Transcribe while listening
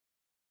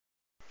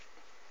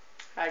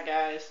Hi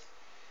guys,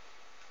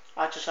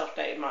 I just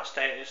updated my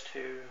status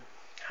to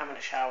having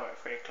a shower at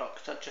 3 o'clock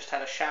because I just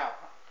had a shower,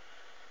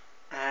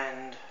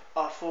 and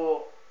I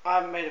thought I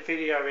haven't made a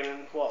video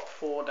in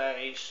 4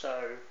 days,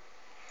 so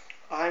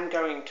I'm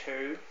going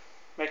to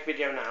make a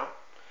video now.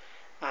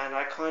 And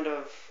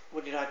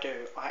what did I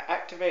do? I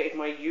activated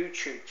my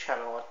YouTube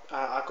channel.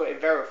 I got it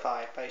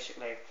verified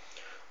basically,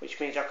 which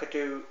means I could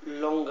do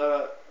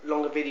longer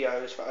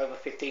videos for over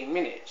 15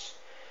 minutes.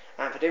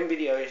 And for them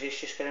videos,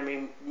 it's just going to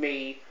be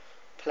me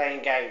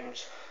playing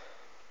games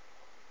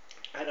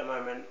at the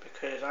moment,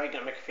 because I ain't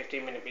gonna make a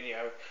 15-minute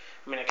video.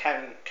 I mean, I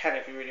can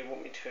if you really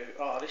want me to.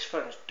 Oh, this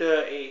phone's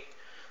dirty.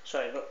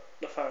 Sorry, not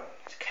the phone,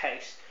 it's a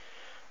case.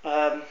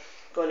 Got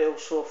a little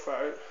sore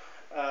throat.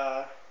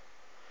 I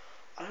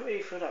don't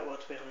really feel that well,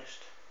 to be honest.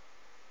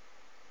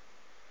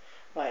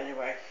 Right,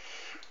 anyway,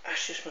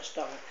 that's just my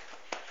stomach.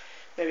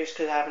 Maybe it's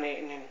because I haven't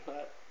eaten in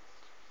like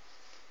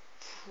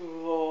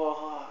 4.5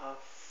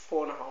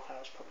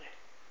 hours probably.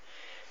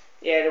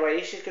 Yeah, anyway,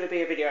 this is going to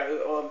be a video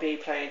on me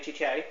playing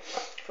GTA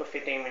for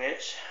 15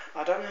 minutes.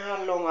 I don't know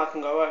how long I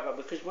can go over,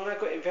 because when I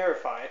got it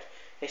verified,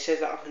 it says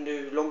that I can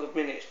do longer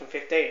minutes than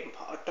 15,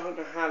 but I don't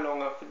know how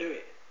long I can do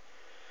it.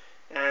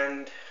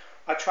 And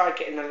I tried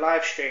getting the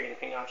live streaming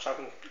thing up, so I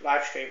can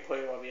live stream for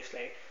you,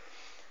 obviously.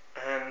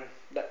 And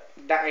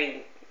that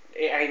ain't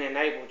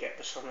enabled yet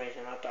for some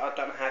reason. I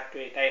don't know how to do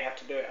it. They have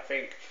to do it, I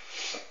think.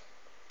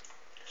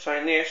 So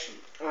in this,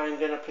 I'm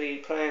going to be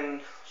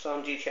playing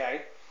some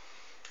GTA.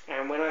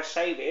 And when I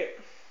save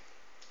it,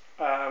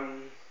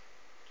 I'm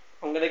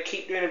going to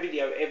keep doing a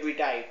video every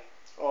day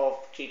of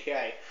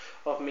GTA,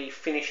 of me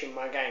finishing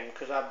my game,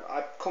 because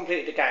I've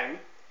completed the game,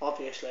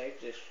 obviously,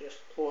 because it's just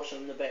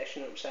awesome, the best,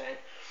 you know what I'm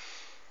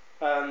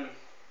saying.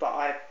 But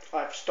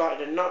I've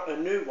started a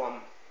new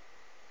one,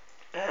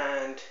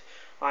 and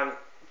I'm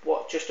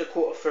just a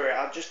quarter through it.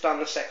 I've just done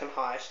the second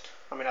heist.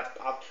 I mean,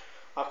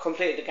 I've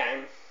completed the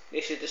game.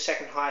 This is the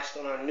second heist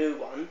on a new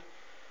one.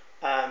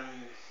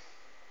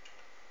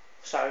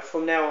 So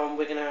from now on,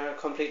 we're going to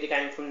complete the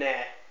game from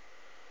there.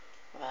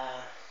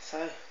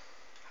 So,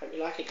 hope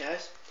you like it,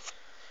 guys.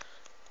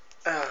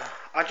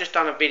 I just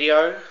done a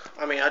video.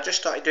 I just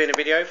started doing a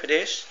video for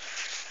this.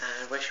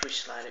 And where should we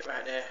slide it?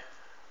 Right there.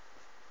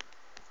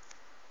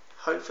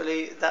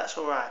 Hopefully that's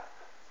alright.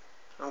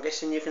 I'm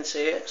guessing you can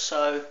see it.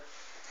 So,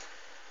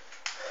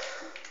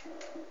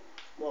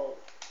 well,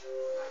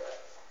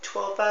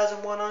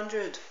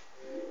 12,100.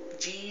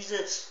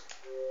 Jesus.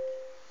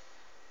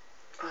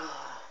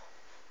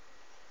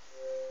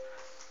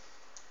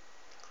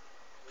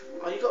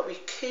 Oh, you got to be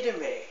kidding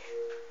me.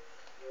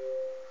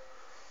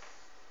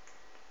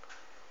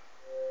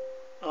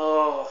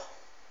 Oh,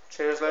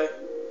 seriously?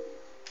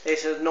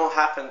 This has not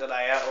happened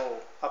today at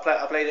all. I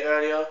played it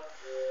earlier,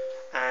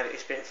 and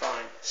it's been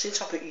fine.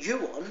 Since I put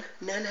you on,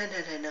 no,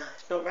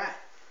 it's not right.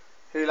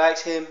 Who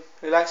likes him?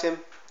 Who likes him?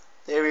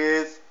 There he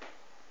is.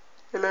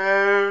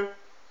 Hello.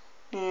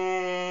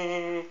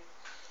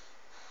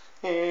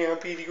 Hey, I'm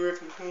Petey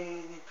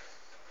Griffin.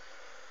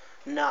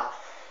 Nah.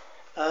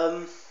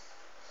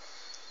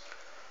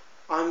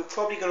 I'm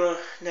probably gonna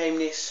name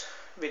this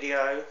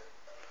video.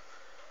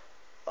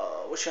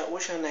 What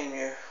shall I name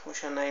you? What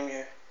shall I name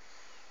you?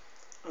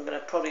 I'm gonna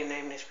probably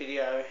name this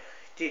video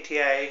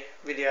GTA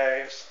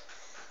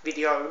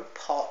video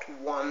part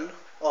 1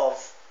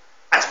 of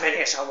as many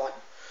as I want.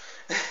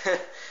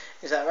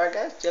 Is that right,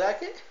 guys? Do you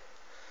like it?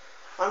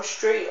 I'm not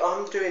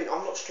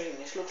streaming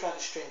this. Looks like a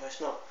stream, but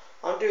it's not.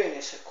 I'm doing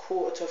this at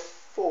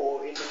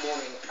 3:45 in the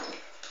morning.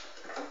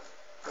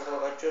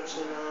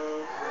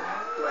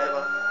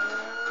 Whatever.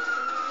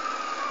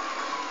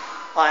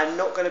 I'm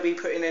not going to be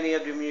putting any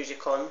of the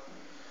music on.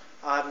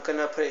 I'm going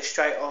to put it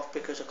straight off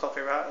because of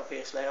copyright,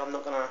 obviously. I'm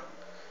not going to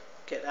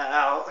get that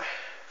out.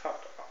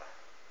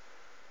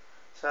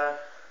 So,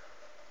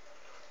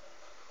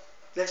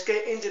 let's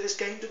get into this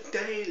game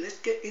today. Let's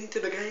get into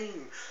the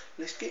game.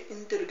 Let's get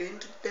into the game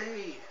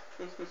today.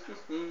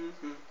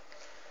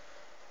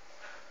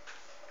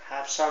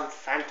 Have some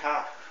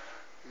Fanta,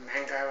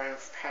 mango and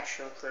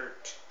passion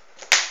fruit.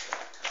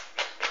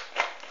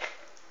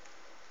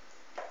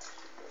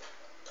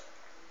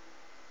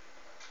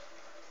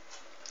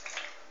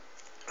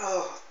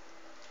 Oh,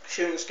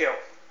 shooting skill.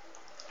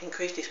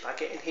 Increase this by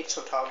getting hits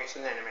on targets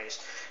and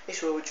enemies.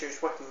 This will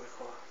reduce weapon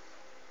recoil.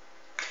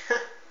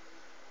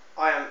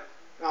 I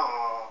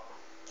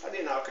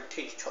didn't know I could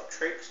teach top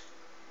tricks.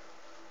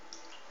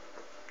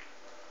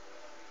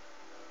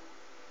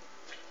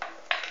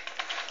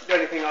 The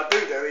only thing I do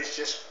is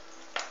just,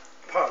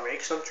 pardon me,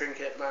 because I'm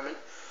drinking at the moment.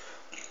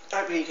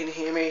 Hopefully you can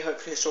hear me,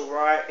 hopefully it's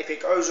alright. If it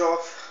goes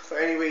off for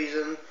any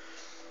reason,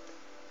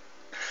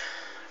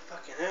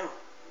 fucking hell.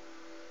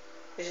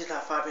 This is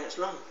like 5 minutes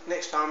long.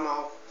 Next time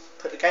I'll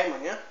put the game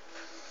on, yeah?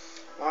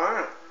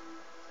 Alright.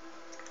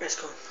 Let's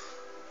go.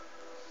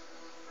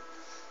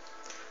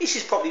 This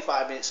is probably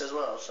 5 minutes as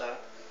well, so.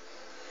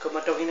 Got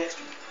my doggy next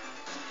to me.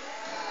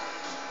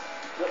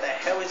 What the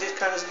hell is this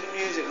kind of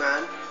music,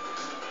 man?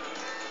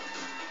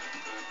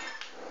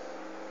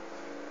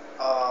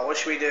 Oh, what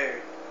should we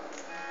do?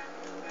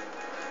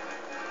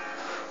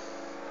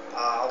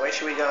 Where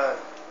should we go?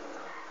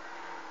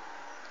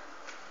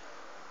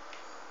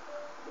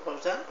 What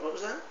was that? What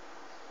was that?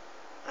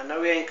 I know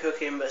we ain't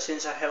cooking, but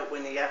since I helped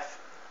win the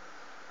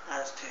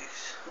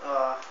Aztecs.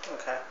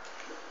 Okay.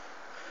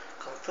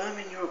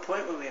 Confirming your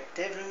appointment with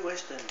Devlin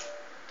Weston.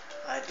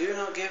 I do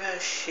not give a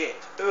shit.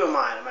 Who am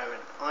I at the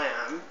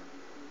moment?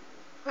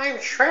 I'm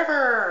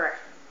Trevor!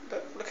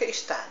 Look at his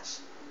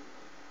stats.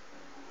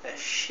 They're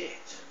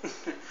shit.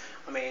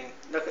 I mean,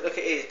 look at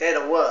his. They're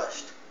the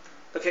worst.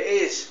 Look at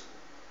his.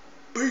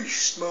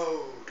 Beast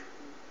mode.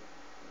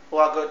 All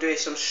I've got to do is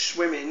some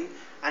swimming,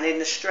 and in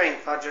the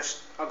strength, I've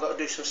got to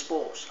do some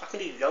sports. I can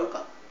do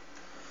yoga.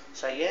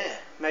 So yeah,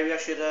 maybe I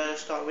should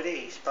start with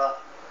these.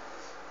 But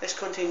let's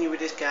continue with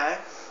this guy.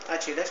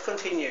 Actually, let's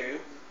continue.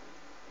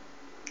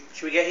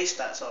 Should we get his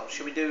stats up?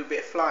 Should we do a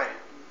bit of flying?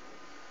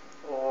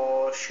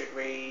 Or should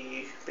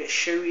we a bit of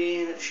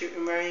shooting at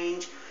shooting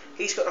range?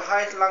 He's got the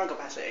highest lung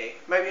capacity.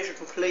 Maybe I should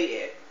complete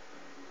it.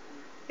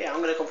 Yeah, I'm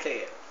going to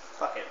complete it.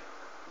 Fuck it.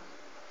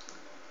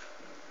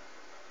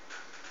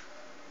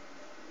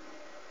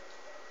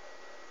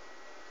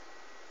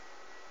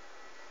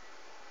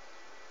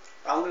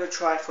 I'm going to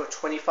try for a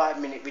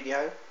 25-minute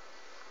video.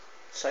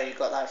 So you've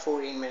got like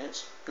 14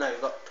 minutes. No, you've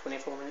got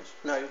 24 minutes.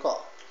 No, you've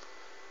got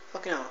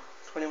fucking hell,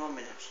 21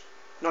 minutes.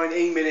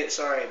 19 minutes,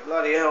 sorry.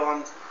 Bloody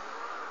hell,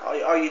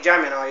 are you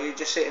jamming? Are you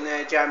just sitting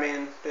there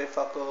jamming, doing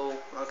fuck all?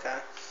 Okay.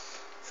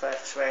 Sorry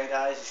for swearing,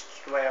 guys. It's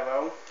just the way I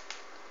roll.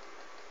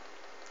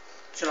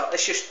 So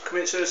let's just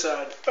commit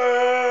suicide.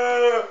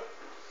 Oh,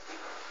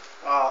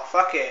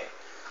 fuck it.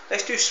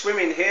 Let's do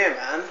swimming here,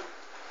 man.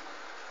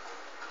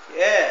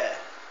 Yeah.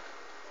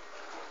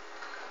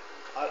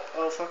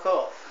 Oh, fuck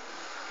off.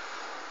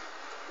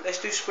 Let's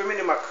do swimming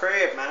in my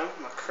crib, man.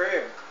 My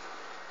crib.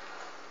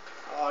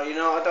 Oh, you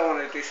know, I don't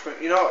want to do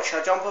swimming. You know what?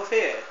 Should I jump off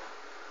here?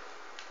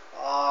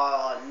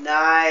 Oh,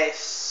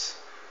 nice.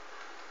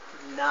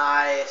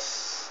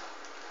 Nice.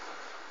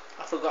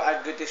 I forgot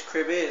how good this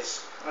crib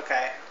is.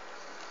 Okay.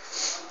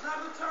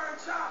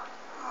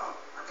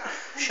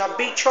 Should I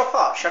beat Chop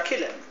up? Should I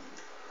kill him?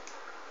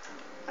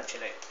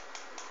 Actually.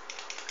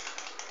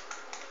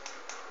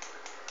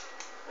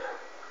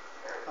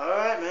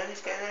 Alright, man.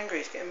 He's getting angry.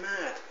 He's getting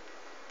mad.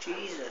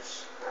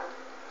 Jesus.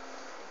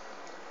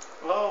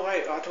 Oh,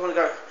 wait. I don't want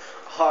to go.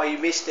 Oh, you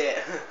missed it.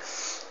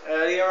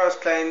 Earlier I was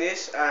playing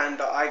this and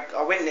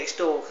I went next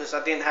door because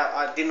I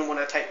didn't want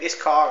to take this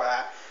car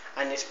out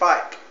and this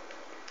bike.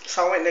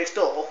 So I went next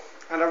door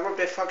and I robbed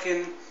their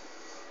fucking...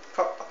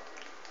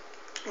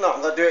 No,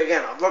 I'm going to do it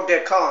again. I robbed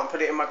their car and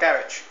put it in my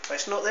garage. But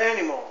it's not there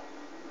anymore.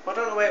 I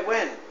don't know where it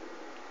went.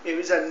 It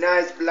was a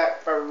nice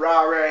black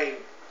Ferrari.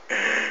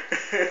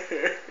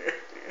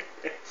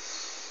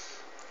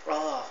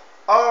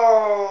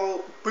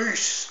 Oh,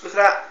 boost. Look at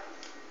that.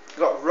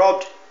 Got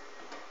robbed.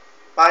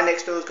 Buy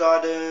next door's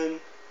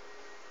garden.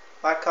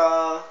 Buy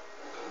car.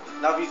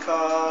 Love you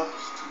car.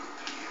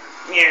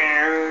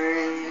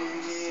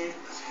 Yeah.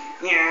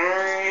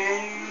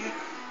 Yeah.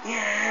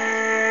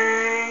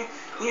 Yeah.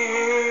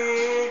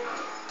 Yeah.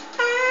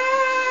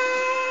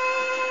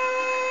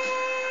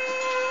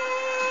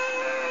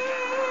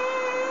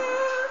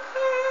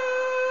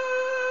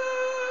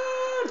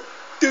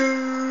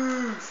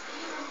 Dude.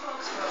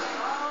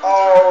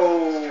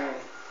 Oh.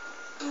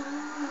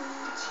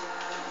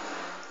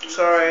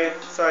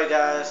 Sorry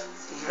guys.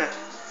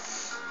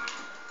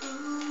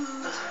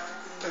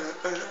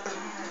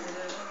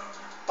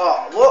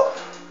 Oh, what?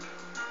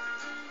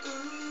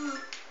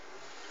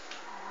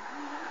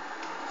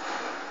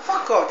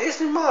 Fuck off,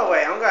 this is my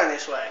way, I'm going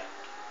this way.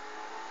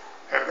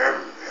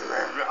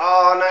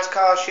 Oh, nice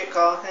car, shit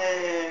car.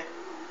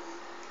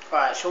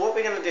 Alright, so what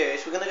we're going to do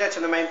is we're going to go to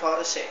the main part of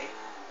the city.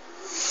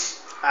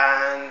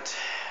 And,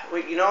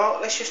 you know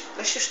what, let's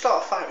just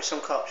start a fight with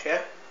some cops,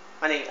 yeah?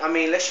 I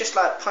mean, let's just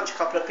like punch a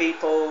couple of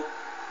people,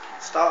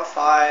 start a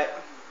fight.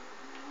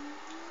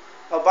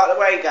 Oh, by the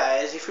way,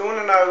 guys, if you want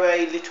to know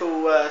a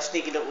little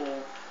sneaky little,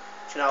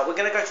 you know, we're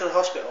going to go to the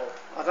hospital.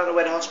 I don't know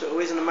where the hospital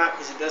is on the map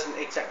because it doesn't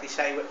exactly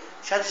say. But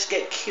should I just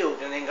get killed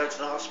and then go to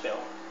the hospital?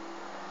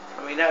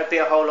 I mean, that would be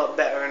a whole lot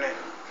better, innit?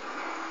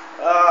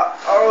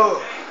 Oh,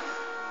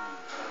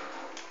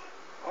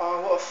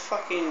 what a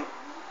fucking.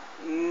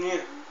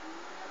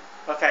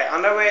 Okay, I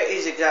know where it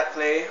is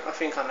exactly. I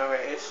think I know where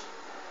it is.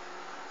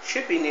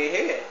 Should be near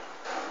here.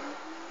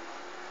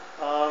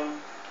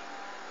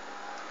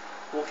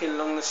 Walking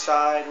along the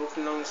side,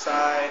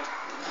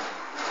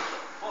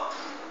 What?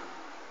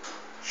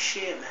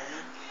 Shit,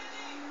 man.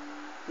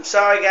 I'm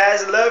sorry,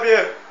 guys. I love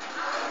you.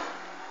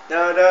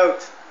 No, I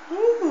don't.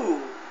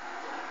 Ooh.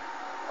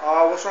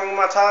 Oh, what's wrong with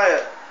my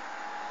tyre?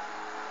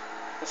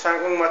 What's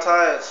wrong with my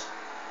tyres?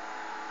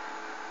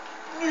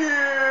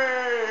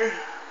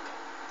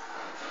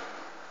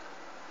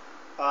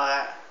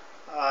 Alright,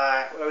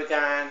 where are we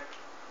going?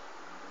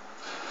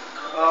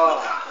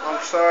 Oh,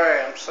 I'm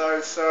sorry, I'm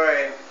so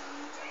sorry.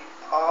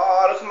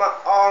 Oh, look at my...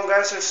 Oh, I'm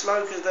going so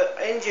slow because the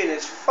engine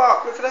is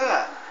fucked. Look at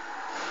that.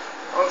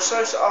 I'm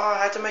so sorry. Oh,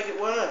 I had to make it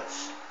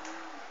worse.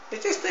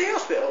 Is this the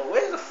hospital?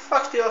 Where the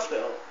fuck's the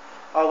hospital?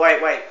 Oh,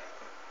 wait.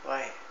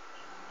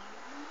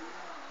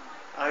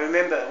 I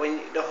remember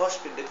when the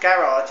hospital, the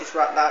garage is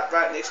right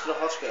next to the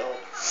hospital.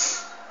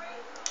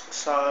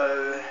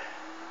 So,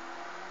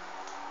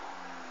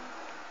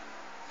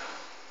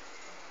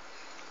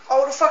 oh,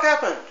 what the fuck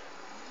happened?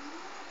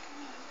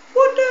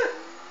 What the?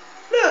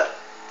 Look.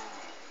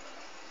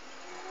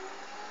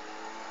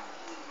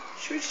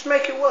 Should we just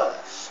make it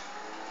worse?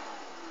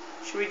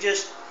 Should we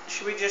just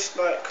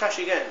like crash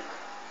again?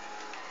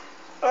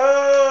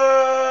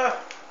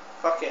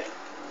 Fuck it.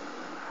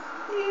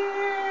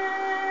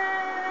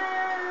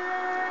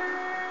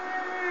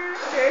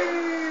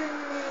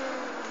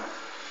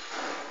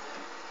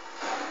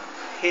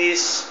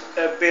 His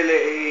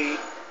ability,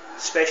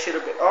 special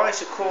ability. Oh,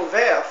 it's a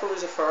Corvette. I thought it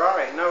was a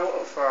Ferrari. No,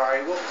 what a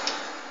Ferrari? What?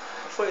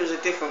 I thought it was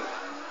a different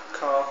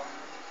car.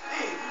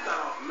 Hey, you got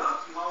off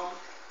nothing, home.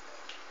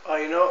 Oh,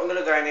 you know what? I'm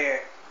gonna go in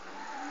here.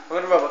 I'm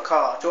gonna rob a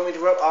car. Do you want me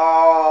to rob?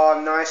 Oh,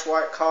 nice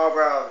white car,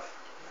 bruv.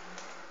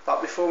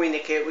 But before we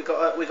nick it, we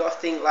gotta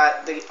think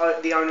like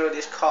the owner of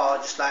this car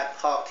just like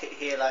parked it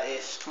here like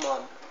this. Come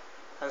on,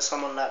 and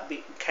someone like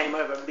came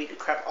over and beat the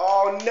crap.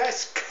 Oh,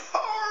 nice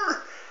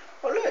car!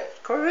 Oh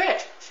look,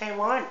 correct. Same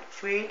one.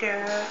 Sweet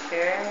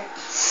yeah.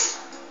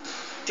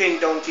 Ding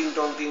dong, ding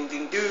dong, ding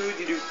ding doo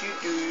doo doo doo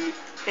doo.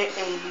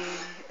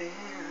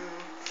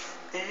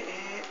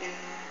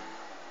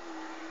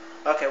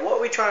 Okay, what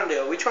are we trying to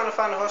do? Are we trying to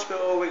find a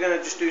hospital, or are we gonna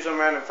just do some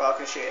random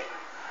fucking shit?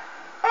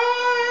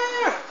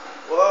 Ah!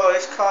 Whoa,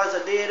 this car's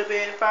a little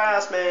bit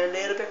fast, man. A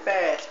little bit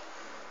fast.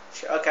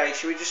 Okay,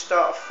 should we just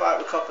start a fight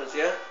with coppers,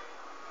 yeah?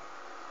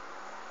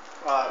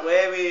 Alright,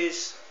 where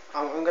is...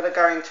 I'm gonna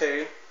go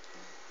into...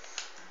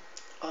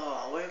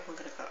 Oh, where am I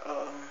gonna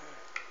go?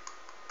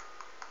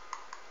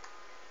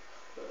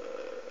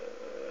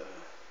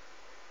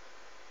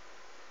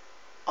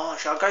 Oh,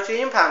 shall I go to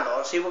the impound lot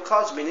and see what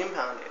cars have been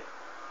impounded?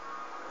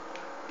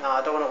 No,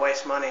 I don't want to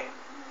waste money.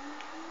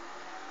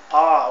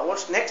 Ah,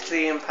 what's next to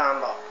the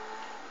impound lot?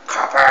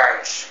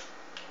 Coppers!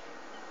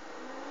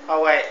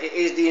 Oh wait, it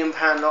is the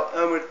impound lot.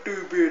 I'm a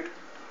stupid.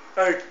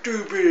 I'm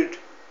stupid.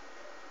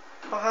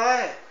 Oh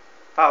hi.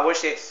 Oh,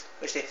 what's this?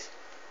 What's this?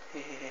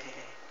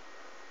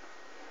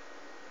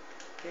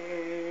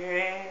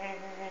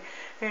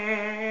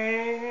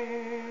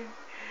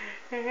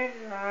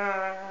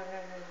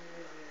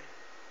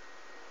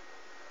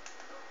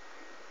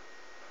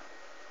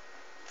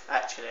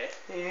 Actually.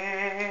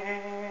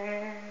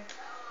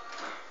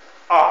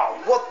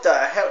 Oh, what the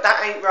hell?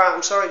 That ain't right.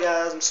 I'm sorry,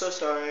 guys. I'm so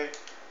sorry.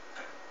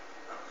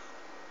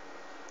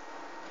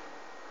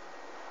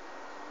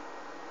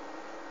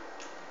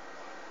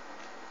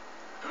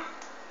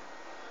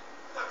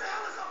 What the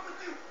hell is up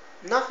with you?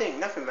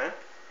 Nothing, man.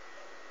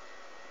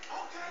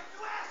 Okay,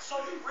 you asked, so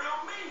you real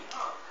mean,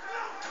 huh?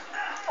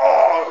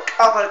 Oh,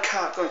 up on the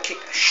car. Gonna kick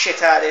the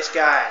shit out of this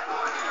guy.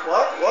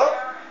 What?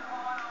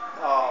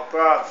 Oh,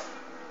 bruv.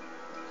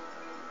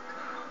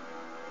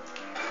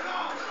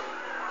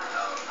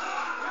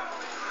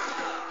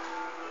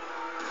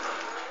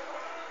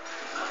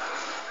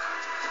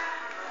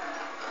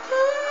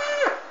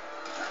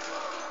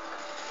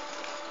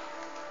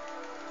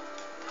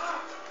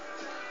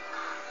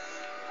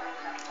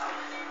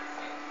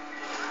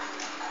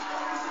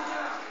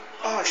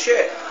 Oh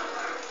shit.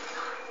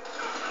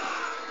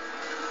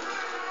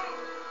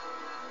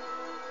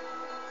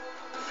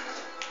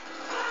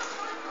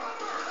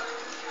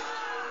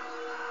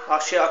 Oh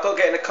shit, I gotta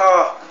get in the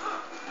car.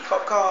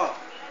 Cop car.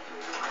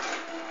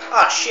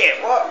 Oh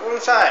shit, what? Wrong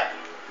side.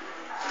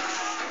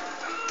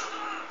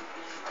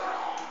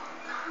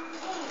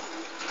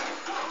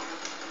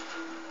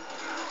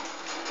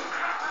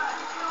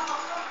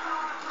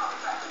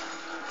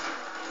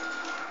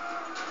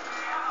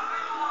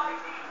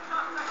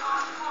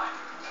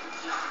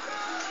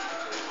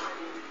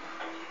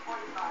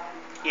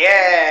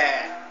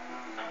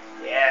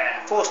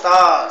 Yeah, 4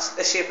 stars.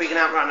 Let's see if we can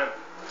outrun them.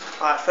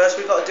 Alright, first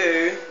we got to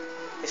do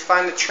is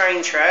find the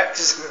train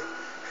tracks.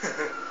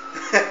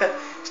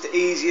 It's the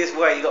easiest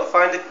way. You got to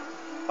find the...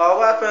 Oh,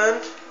 what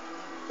happened?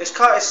 This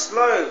car is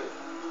slow.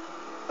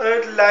 I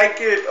don't like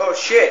it. Oh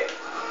shit.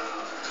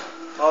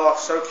 Oh,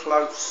 so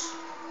close.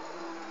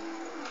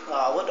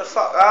 Oh, what the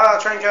fuck? Ah,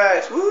 train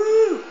tracks.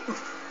 Woo!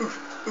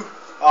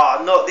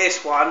 Oh, not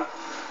this one.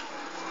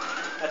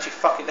 Actually,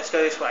 fuck it. Let's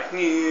go this way.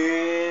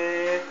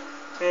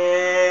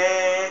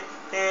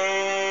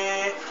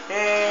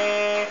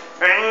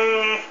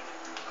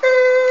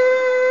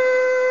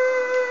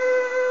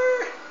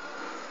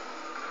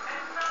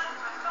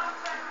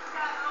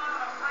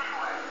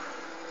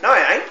 No,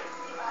 I ain't.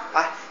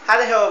 How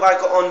the hell have I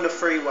got on the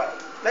freeway?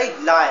 They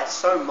lie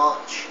so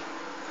much.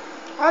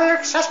 Oh,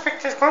 your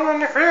suspect has gone on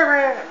the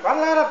freeway. What a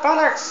lot of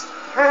bollocks.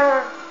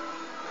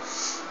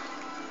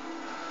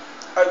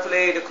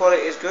 Hopefully the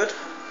quality is good.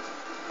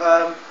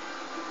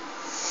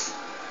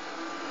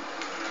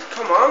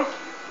 Come on.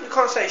 You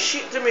can't say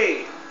shit to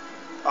me.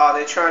 Oh,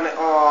 they're trying to...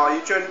 Oh,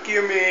 you're trying to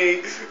kill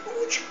me.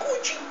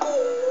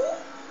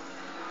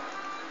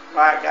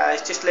 Right,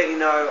 guys, just to let you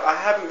know, I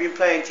haven't been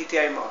playing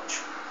GTA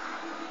much.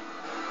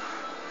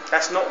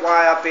 That's not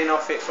why I've been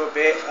off it for a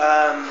bit.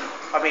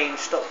 I mean,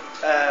 stop...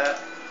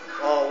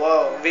 oh,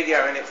 whoa,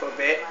 videoing it for a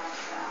bit.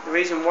 The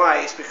reason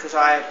why is because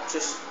I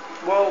just,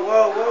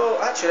 whoa,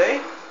 actually,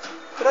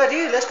 good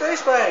idea, let's go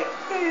this way.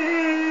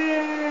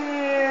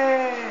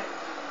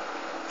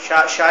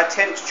 Should I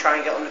attempt to try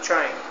and get on the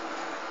train?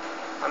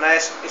 I know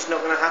it's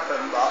not going to happen,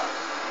 but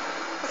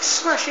I'm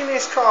smashing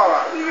this car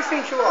up. Who do you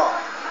think you are?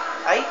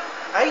 Hey?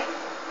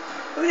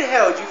 Who the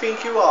hell do you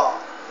think you are?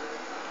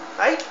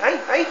 Hey?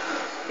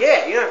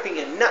 Yeah, you don't think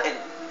you're nothing,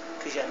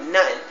 because you're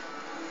nothing.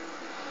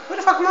 Where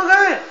the fuck am I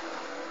going?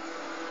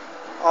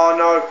 Oh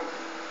no.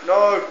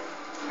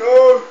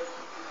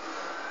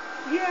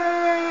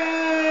 Yay!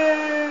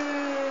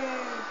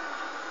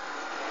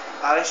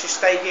 Let's just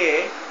stay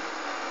here,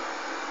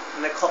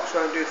 and the cops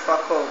won't do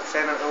fuck all, because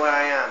they don't know where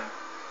I am.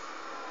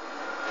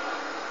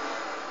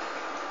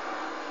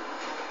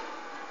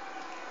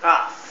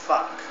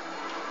 Fuck.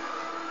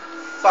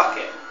 Fuck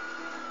it.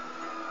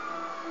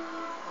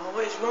 Oh,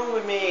 what is wrong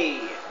with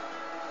me?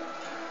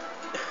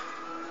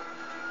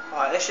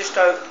 Alright, let's just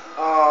go.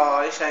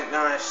 Oh, this ain't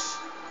nice.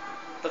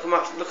 Look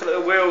at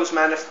the wheels,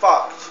 man, they're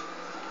fucked.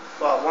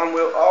 Well, one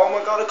wheel. Oh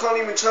my god, I can't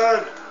even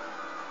turn.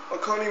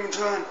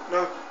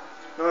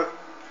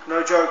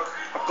 No joke.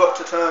 I've got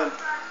to turn.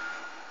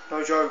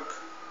 No joke.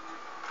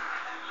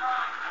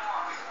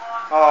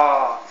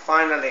 Oh,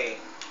 finally.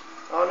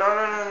 Oh,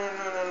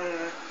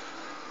 no.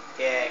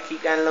 Yeah,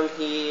 keep going along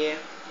here.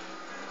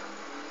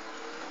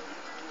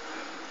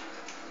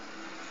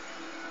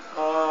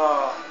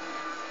 Oh,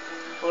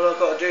 all I've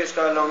got to do is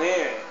go along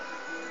here.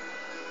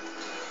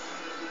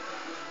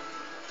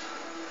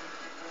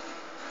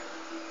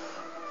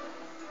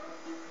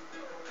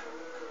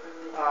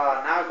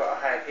 Oh, now I've got to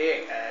head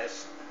here,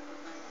 guys.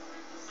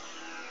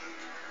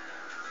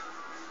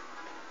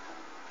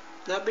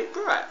 That bit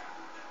bright.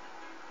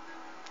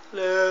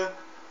 Hello.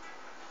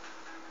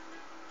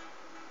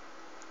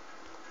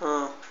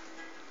 Oh.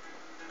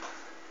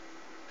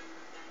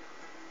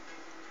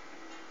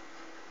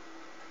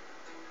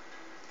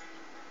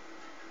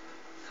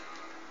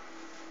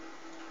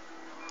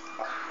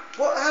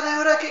 What? How the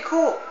hell did I get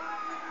caught?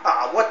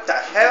 What the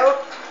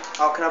hell?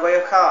 Oh, can I buy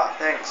your car?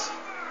 Thanks.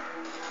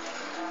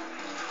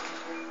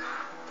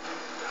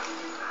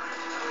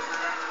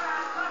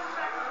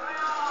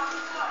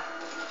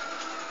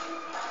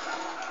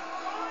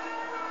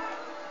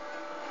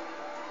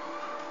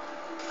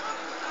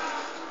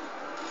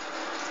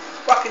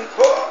 Fucking.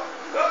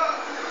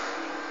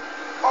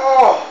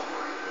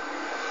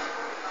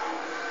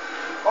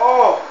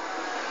 Oh!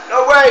 No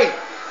way!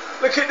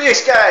 Look at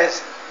this,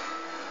 guys!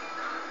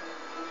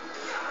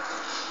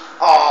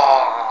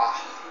 Oh!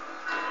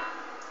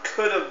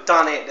 Could have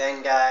done it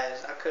then,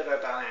 guys. I could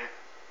have done it.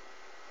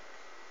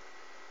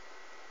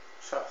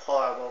 So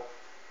horrible.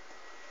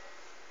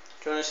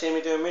 Do you want to see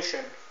me do a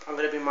mission? I'm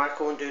going to be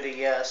Michael and do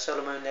the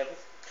Solomon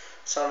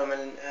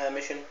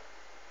mission.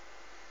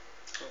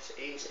 It's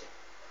easy.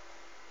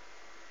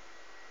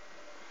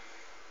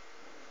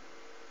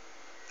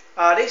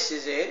 This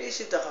is it. This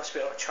is the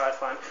hospital I tried to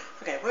find.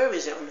 Okay, where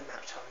is it on the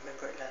map? So I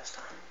remember it last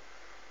time.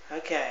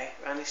 Okay,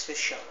 and it's this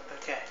shop.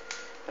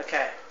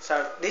 Okay,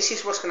 so this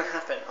is what's going to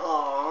happen.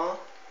 Aww.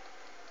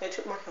 They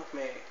took my off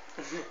me.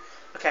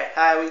 Okay,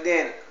 how are we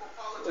doing?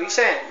 What are you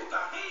saying?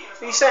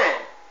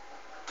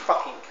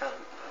 Fucking cunt.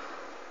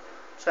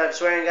 Sorry for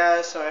swearing,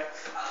 guys. Sorry.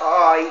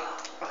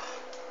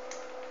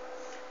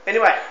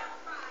 Anyway,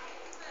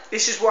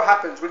 this is what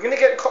happens. We're going to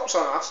get the cops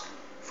on us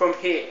from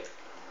here.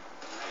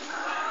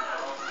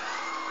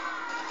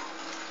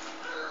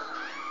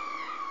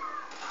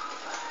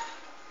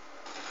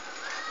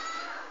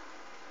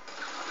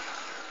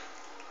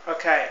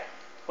 Okay,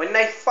 when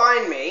they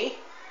find me,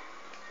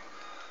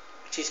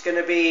 which is going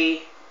to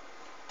be...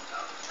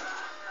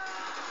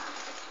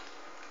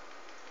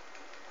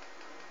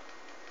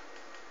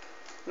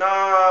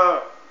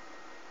 No!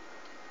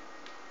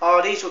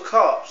 Oh, these were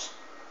cops.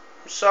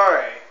 I'm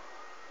sorry.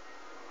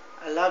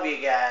 I love you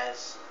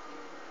guys.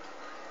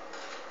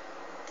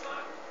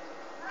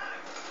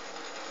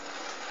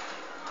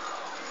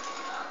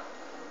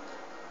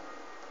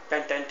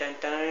 Dun dun dun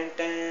dun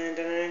dun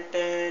dun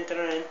dun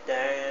dun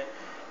dun.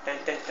 Dun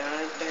dun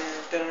dun dun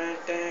dun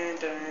dun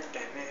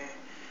dun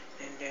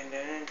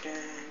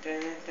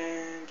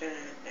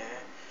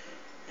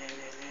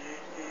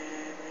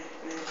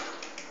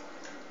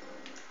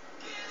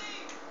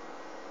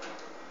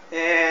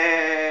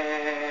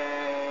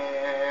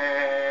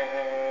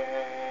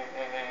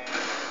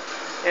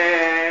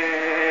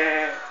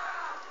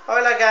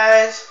Hola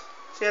guys,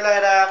 see you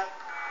later.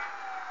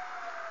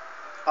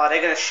 Oh,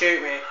 they're gonna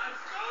shoot me.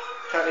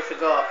 Totally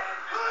forgot.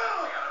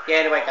 Yeah,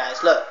 anyway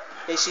guys, look,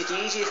 this is the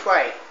easiest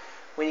way.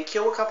 When you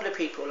kill a couple of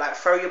people, like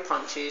throw your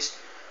punches,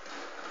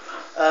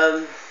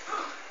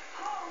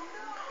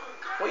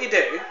 what you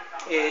do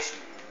is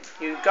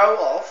you go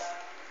off,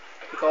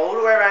 you go all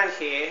the way around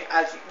here,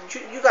 as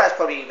you guys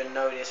probably even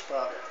know this,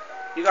 but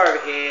you go over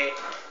here,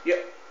 you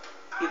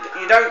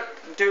don't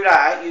do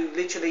that, you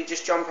literally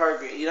just jump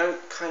over it, you don't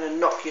kind of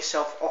knock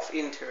yourself off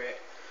into it.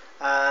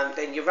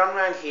 Then you run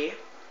around here,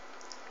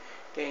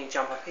 then you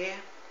jump up here,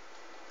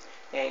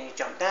 then you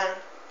jump down,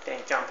 then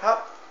you jump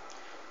up,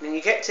 Then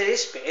you get to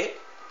this bit,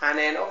 and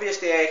then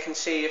obviously I can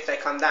see if they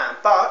come down.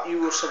 But you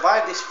will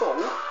survive this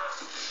fall,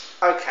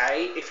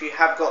 okay, if you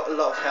have got a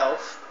lot of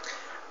health.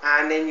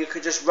 And then you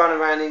could just run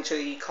around into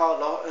the car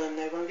lot and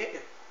they won't get you.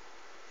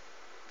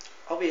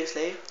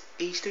 Obviously,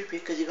 he's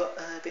stupid because he got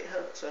a bit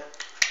hurt, so...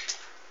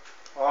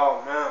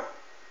 Oh, man.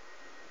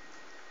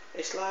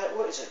 It's like,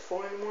 what is it,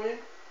 4 in the morning?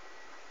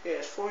 Yeah,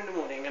 it's 4 in the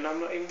morning and I'm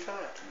not even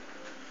tired.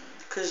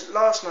 Because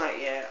last night,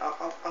 yeah,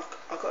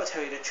 I've got to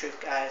tell you the truth,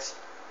 guys.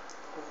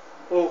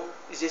 Oh,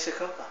 is this a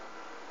copper?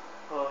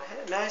 Oh,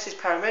 no, this is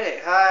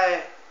paramedic.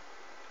 Hi.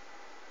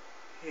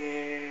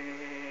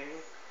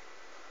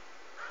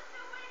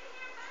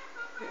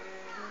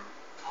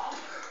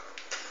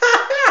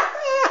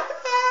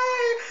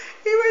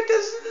 He went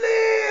to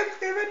sleep.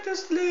 He went to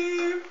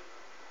sleep.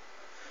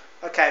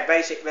 Okay,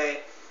 basically,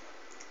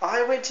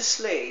 I went to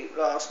sleep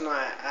last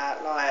night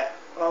at like,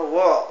 oh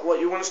what? What,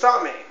 you want to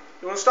start me?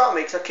 You want to start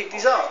me because I kicked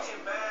his ass?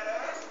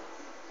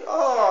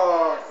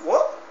 Oh,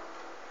 what?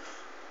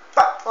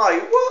 But, oh,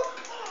 what?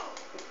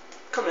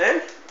 Come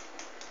in.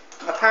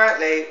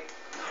 Apparently,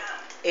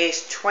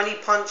 it's 20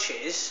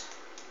 punches,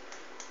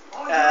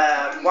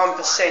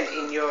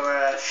 1% in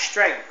your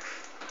strength.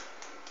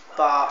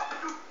 But,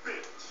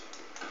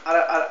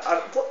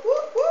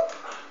 what?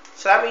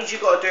 So that means you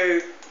got to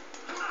do,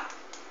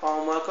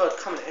 oh my god,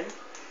 come in.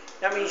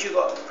 That means you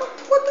got,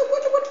 what?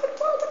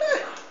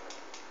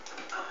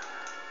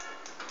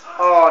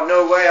 Oh,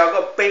 no way, I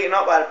got beaten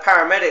up by the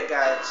paramedic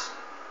guys.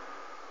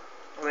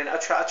 I mean, I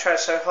tried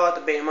so hard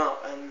to beat him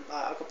up, and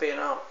I got beaten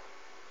up.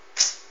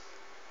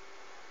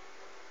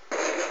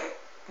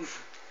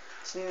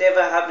 It's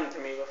never happened to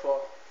me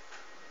before.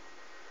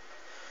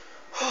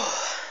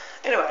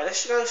 Anyway,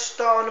 let's go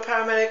start on the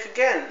paramedic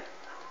again.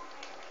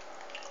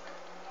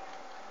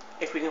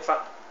 If we can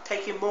find,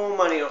 taking more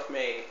money off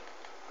me.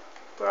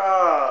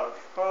 Bruh,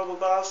 horrible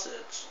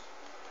bastards.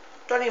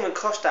 Don't even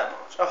cost that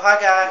much. Oh, hi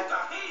guy.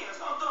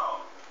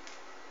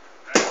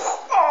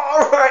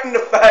 Oh, right in the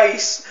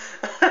face.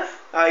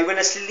 Oh, he went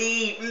to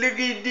sleep. Look at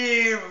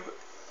him.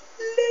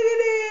 Look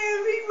at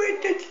him. He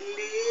went to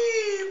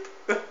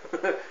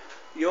sleep.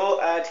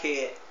 You're out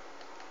here.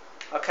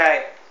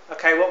 Okay,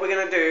 what we're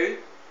going to do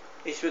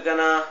is we're going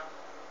to...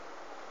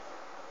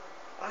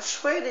 I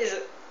swear there's...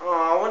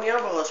 Oh, I want the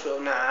other hospital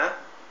now.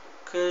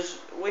 Because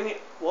when you...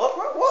 What?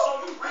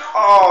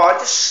 Oh, I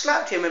just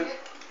slapped him and...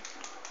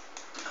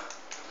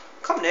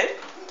 Come then. I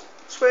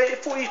swear, I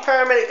thought these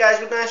paramedic guys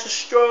were nice and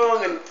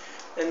strong and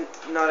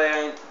no, they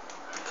ain't.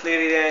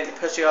 Clearly they ain't. The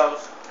pussy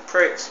holes. The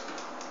pricks.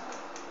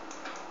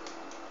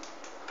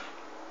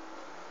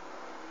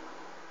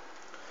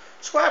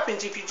 So what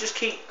happens if you just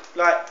keep,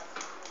 like,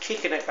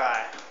 kicking a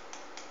guy?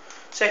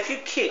 So if you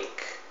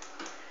kick,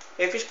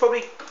 if it's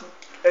probably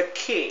a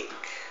kick...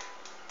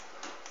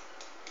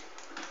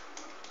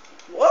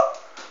 What?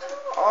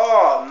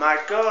 Oh my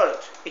god.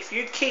 If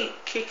you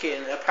keep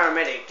kicking a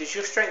paramedic, does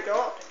your strength go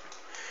up?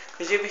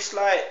 Because if it's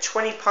like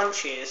 20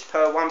 punches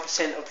per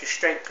 1% of your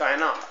strength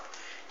going up,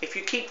 if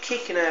you keep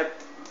kicking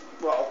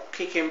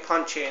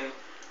punching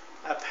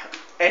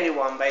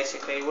anyone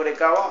basically, would it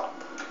go up?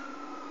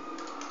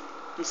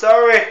 I'm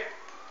sorry.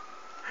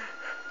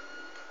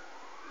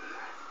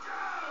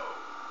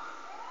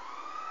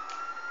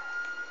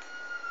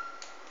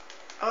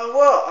 Oh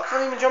what? I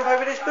can't even jump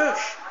over this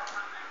bush.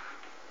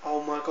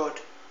 Oh my god.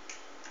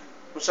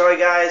 I'm sorry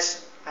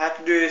guys, I have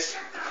to do this.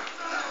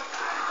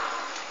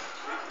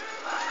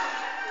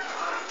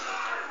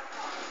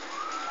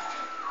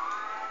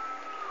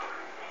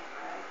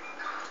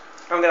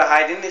 I'm gonna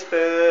hide in this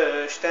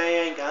bush, they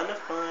ain't gonna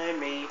find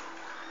me.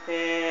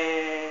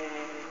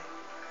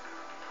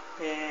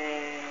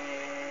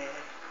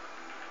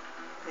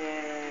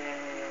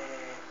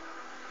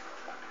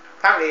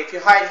 Apparently if you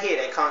hide here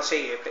they can't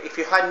see you, but if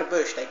you hide in the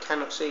bush they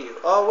cannot see you.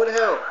 Oh, what the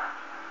hell?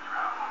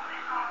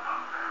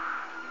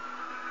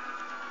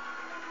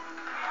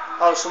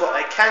 Oh, so what,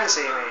 they can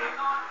see me?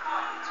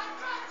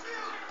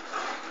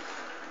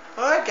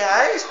 Alright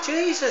guys,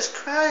 Jesus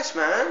Christ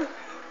man.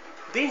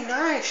 Be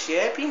nice,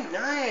 yeah, be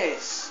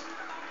nice.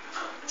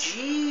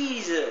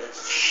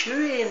 Jesus,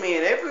 shooting me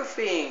and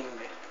everything.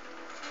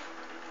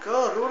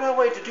 God, all I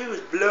wait to do is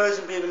blow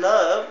some people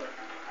up.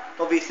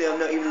 Obviously I'm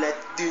not even allowed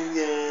to do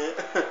that.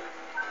 Do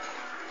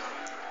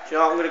you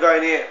know what, I'm going to go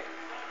in here.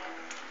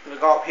 I'm going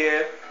to go up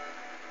here.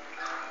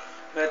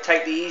 I'm going to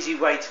take the easy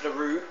way to the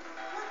roof.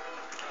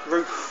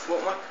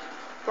 What am I?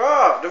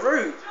 Bruh, the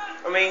roof.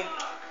 I mean,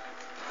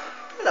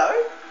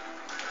 hello.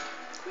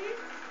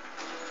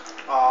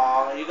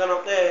 Oh, you're going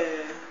up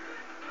there.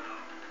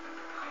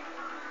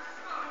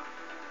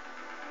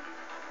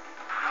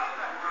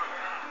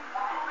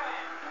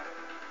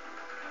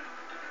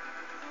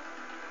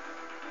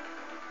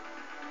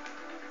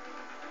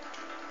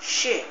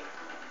 Shit.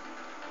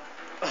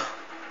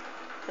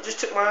 I just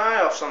took my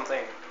eye off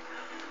something.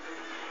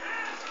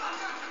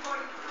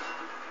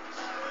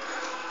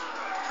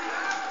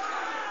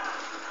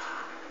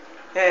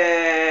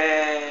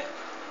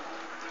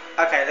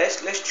 Okay,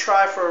 let's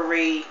try for a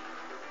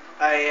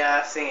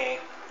thingy.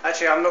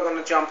 Actually, I'm not going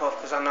to jump off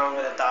because I know I'm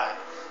going to die.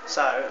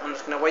 So I'm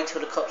just going to wait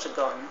till the cops are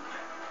gone.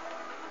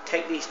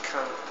 Take these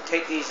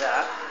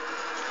out.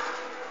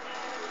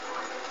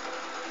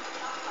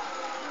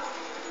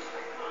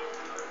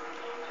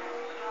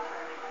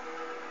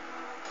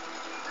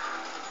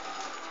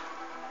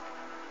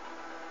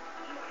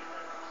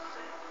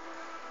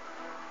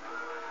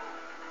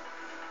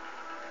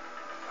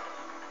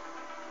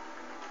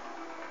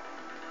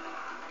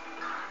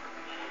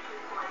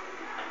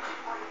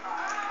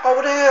 Oh,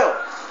 what the hell?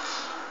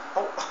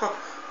 Oh,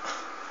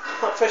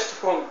 I pressed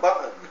the wrong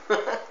button.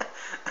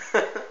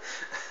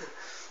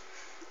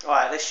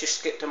 Alright, let's just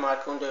skip to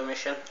Michael and do a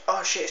mission.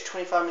 Oh shit, it's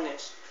 25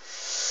 minutes.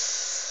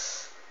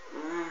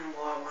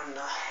 What I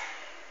wonder.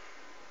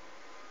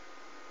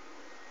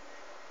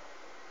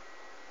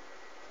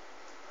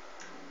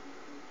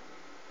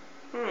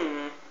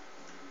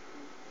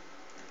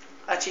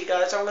 Actually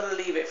guys, I'm going to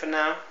leave it for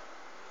now.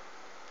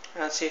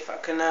 And see if I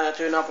can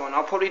do another one.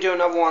 I'll probably do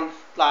another one.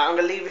 Like, I'm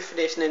going to leave it for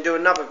this and then do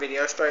another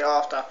video straight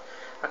after.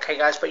 Okay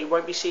guys, but you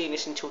won't be seeing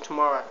this until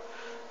tomorrow.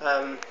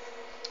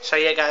 So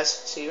yeah guys,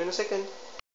 see you in a second.